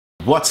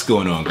What's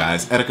going on,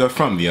 guys? Etika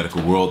from the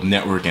Etika World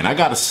Network, and I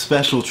got a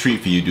special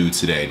treat for you dudes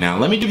today. Now,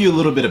 let me give you a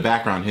little bit of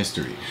background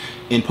history.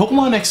 In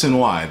Pokemon X and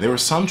Y, there were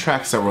some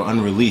tracks that were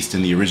unreleased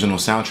in the original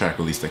soundtrack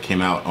release that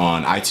came out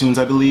on iTunes,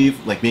 I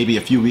believe, like maybe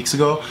a few weeks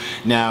ago.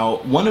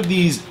 Now, one of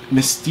these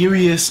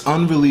mysterious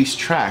unreleased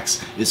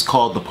tracks is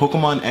called the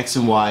Pokemon X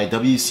and Y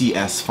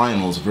WCS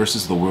Finals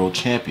versus the World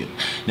Champion.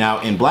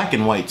 Now, in Black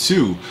and White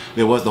 2,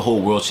 there was the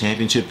whole World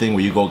Championship thing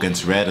where you go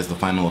against Red as the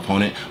final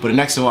opponent, but in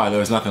X and Y, there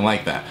was nothing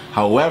like that.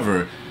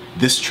 However,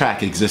 this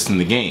track exists in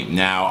the game.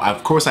 Now,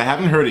 of course, I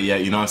haven't heard it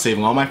yet, you know, I'm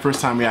saving all my first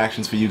time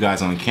reactions for you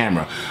guys on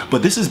camera,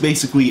 but this is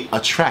basically a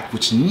track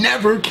which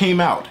never came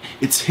out.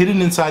 It's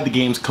hidden inside the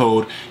game's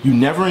code. You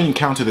never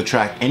encounter the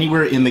track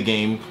anywhere in the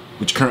game,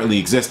 which currently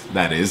exists,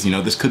 that is. You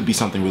know, this could be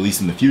something released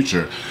in the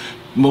future.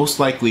 Most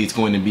likely it's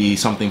going to be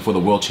something for the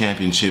World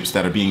Championships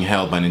that are being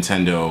held by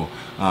Nintendo.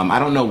 I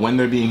don't know when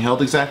they're being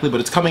held exactly, but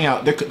it's coming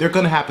out. They're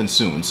going to happen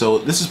soon, so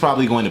this is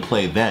probably going to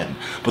play then.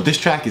 But this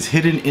track is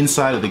hidden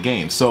inside of the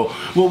game. So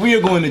what we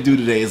are going to do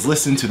today is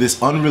listen to this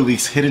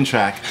unreleased hidden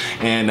track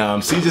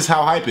and see just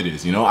how hype it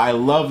is. You know, I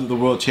love the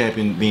World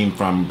Champion theme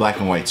from Black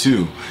and White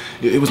 2.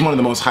 It was one of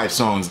the most hyped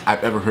songs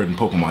I've ever heard in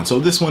Pokemon. So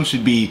this one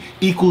should be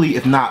equally,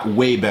 if not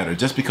way better,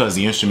 just because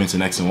the instruments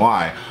in X and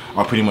Y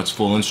are pretty much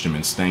full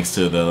instruments thanks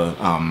to the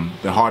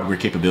hardware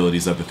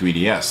capabilities of the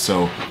 3DS.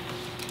 So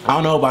I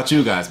don't know about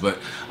you guys, but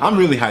I'm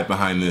really hyped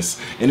behind this.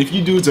 And if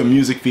you dudes are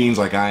music fiends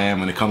like I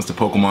am when it comes to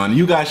Pokemon,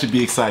 you guys should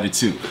be excited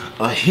too.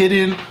 A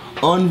hidden,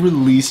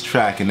 unreleased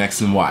track in X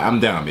and Y. I'm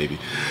down, baby.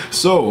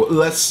 So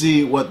let's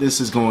see what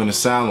this is going to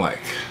sound like.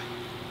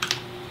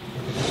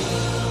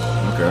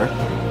 Okay.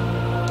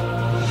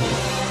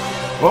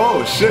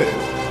 Oh shit.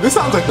 This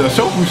sounds like the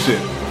Shofu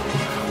shit.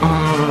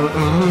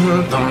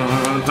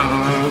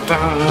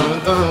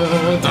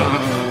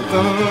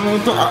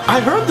 I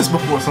heard this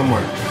before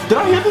somewhere. Did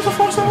I hear this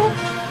before somewhere?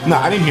 No,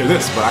 I didn't hear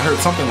this, but I heard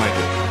something like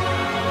it.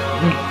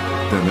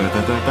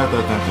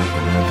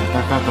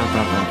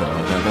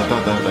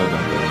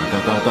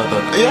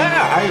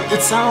 Yeah,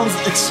 it sounds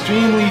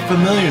extremely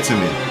familiar to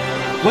me.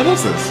 What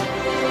is this?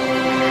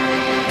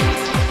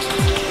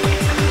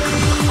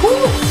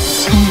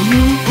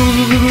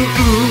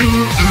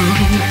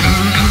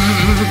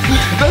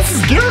 This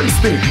is Gary's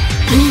thing.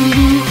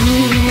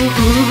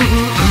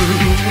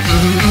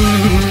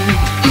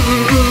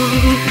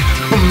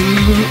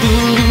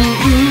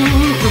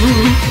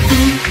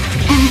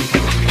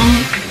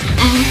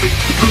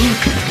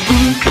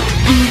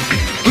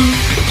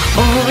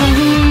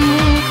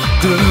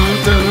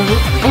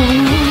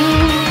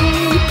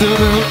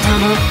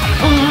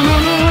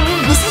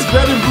 This is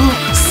Red and Blue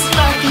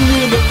smacking me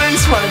in the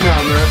face right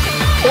now, man.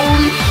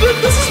 Holy shit,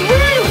 this is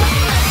real.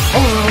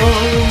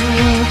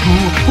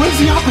 Where's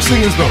the opera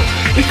singers though?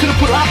 They could have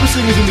put opera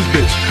singers in this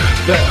bitch.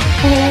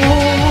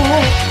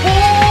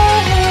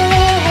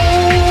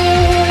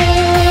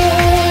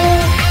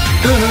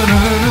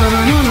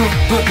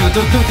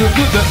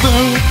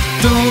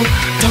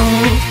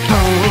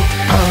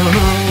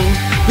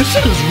 This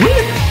shit is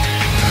real.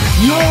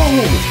 Yo,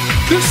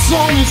 this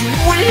song is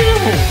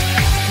real.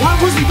 Why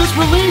wasn't this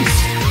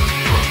released?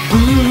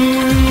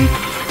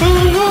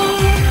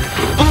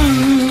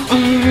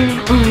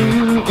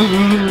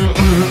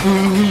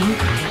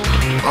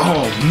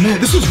 Oh man,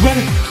 this is Red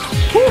and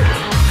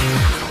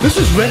this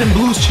is Red and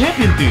Blue's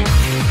champion theme.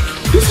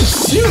 This is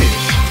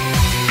serious.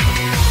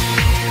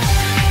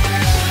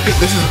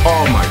 This is,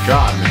 oh my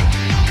god, man.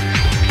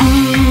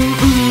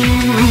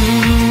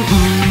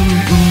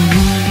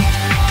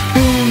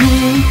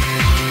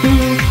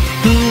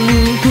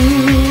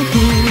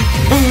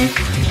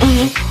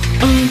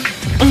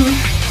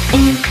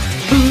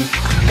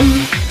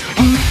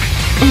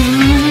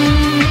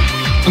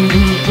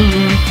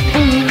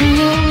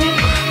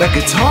 That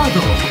guitar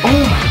though,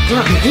 oh my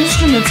god, the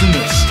instruments in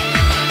this.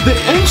 The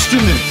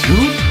instruments,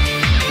 dude.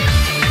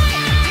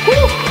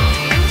 Whew.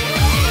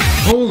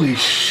 Holy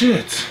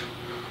shit.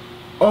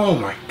 Oh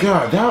my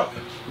god,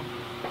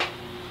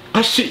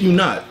 I shit you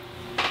not.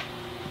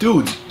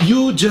 Dude,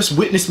 you just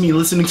witnessed me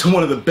listening to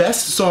one of the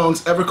best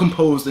songs ever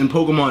composed in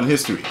Pokemon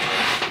history.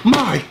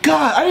 My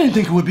god, I didn't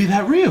think it would be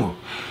that real.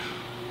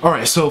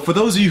 Alright, so for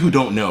those of you who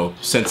don't know,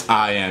 since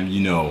I am,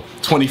 you know,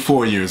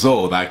 24 years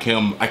old, I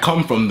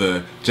come from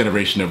the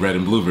generation of Red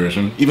and Blue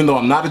version, even though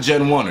I'm not a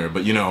Gen 1-er,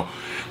 but you know,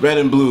 Red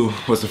and Blue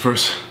was the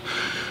first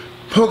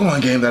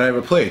Pokemon game that I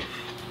ever played.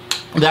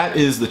 That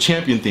is the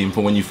champion theme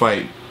for when you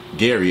fight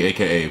Gary,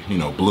 aka, you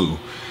know, Blue.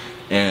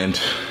 And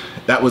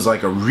that was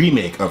like a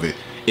remake of it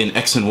in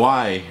X and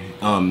Y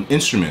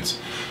instruments.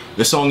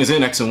 This song is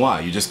in X and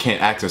Y, you just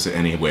can't access it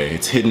anyway.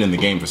 It's hidden in the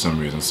game for some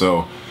reason,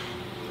 so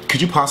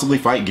could you possibly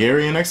fight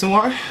Gary in X and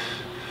Y?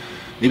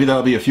 Maybe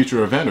that'll be a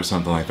future event or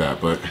something like that,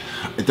 but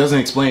it doesn't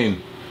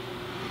explain.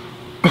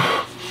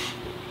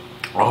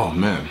 Oh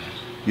man.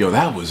 Yo,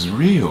 that was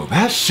real.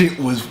 That shit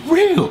was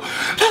real.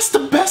 That's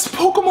the best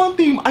Pokemon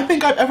theme I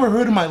think I've ever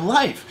heard in my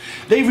life.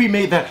 They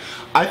remade that.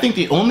 I think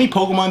the only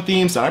Pokemon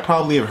themes that I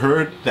probably have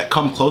heard that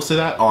come close to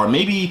that are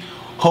maybe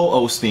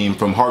Ho-Oh's theme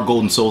from Heart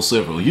Gold and Soul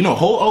Silver. You know,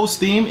 Ho-Oh's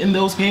theme in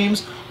those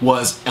games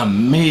was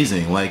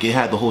amazing. Like, it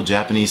had the whole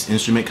Japanese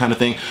instrument kind of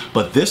thing.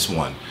 But this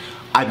one,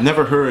 I've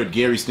never heard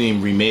Gary's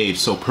theme remade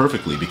so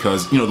perfectly,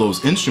 because, you know,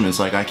 those instruments,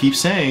 like I keep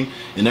saying,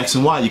 in X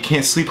and Y, you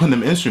can't sleep on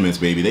them instruments,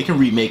 baby. They can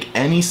remake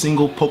any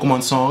single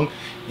Pokemon song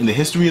in the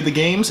history of the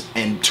games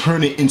and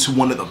turn it into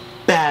one of the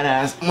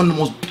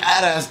most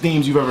badass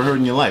themes you've ever heard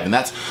in your life. And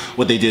that's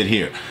what they did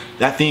here.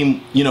 That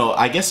theme, you know,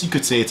 I guess you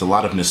could say it's a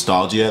lot of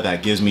nostalgia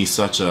that gives me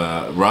such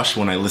a rush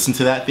when I listen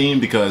to that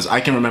theme, because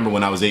I can remember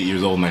when I was 8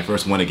 years old and I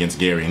first went against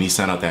Gary and he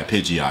sent out that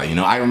Pidgeot. You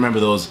know, I remember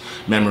those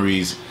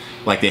memories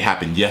like they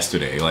happened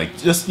yesterday. Like,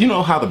 just, you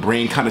know how the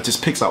brain kind of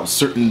just picks out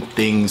certain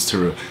things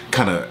to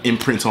kind of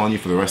imprint on you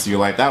for the rest of your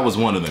life. That was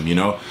one of them, you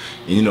know.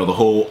 And you know, the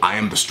whole I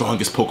am the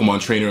strongest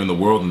Pokemon trainer in the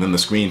world, and then the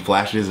screen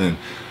flashes, and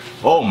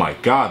oh my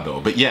god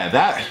though. But yeah,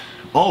 that,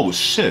 oh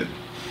shit,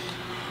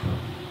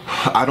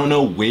 I don't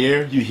know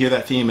where you hear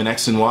that theme in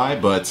X and Y,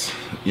 but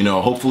you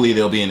know, hopefully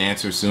there'll be an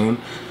answer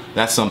soon.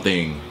 That's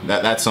something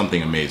that's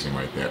something amazing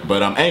right there.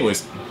 But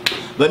anyways,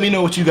 let me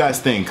know what you guys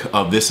think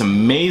of this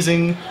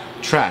amazing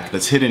track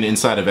that's hidden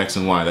inside of X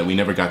and Y that we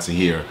never got to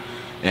hear.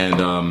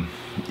 And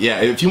yeah,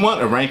 if you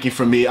want a ranking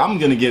from me, I'm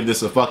gonna give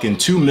this a fucking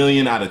 2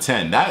 million out of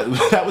 10. I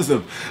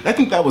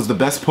think that was the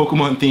best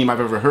Pokemon theme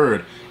I've ever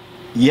heard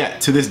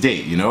yet to this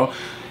date, you know?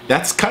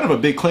 That's kind of a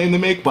big claim to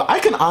make, but I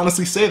can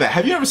honestly say that.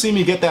 Have you ever seen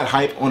me get that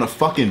hype on a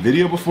fucking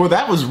video before?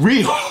 That was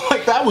real.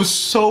 Like, that was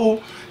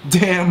so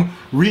damn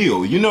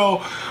real, you know?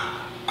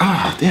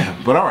 Ah,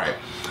 damn. But alright,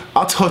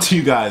 I'll talk to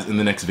you guys in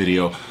the next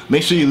video.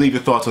 Make sure you leave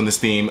your thoughts on this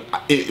theme.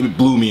 It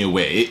blew me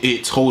away.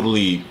 It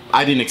totally,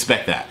 I didn't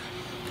expect that.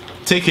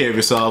 Take care of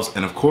yourselves,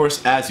 and of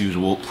course, as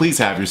usual, please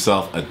have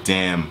yourself a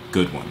damn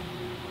good one.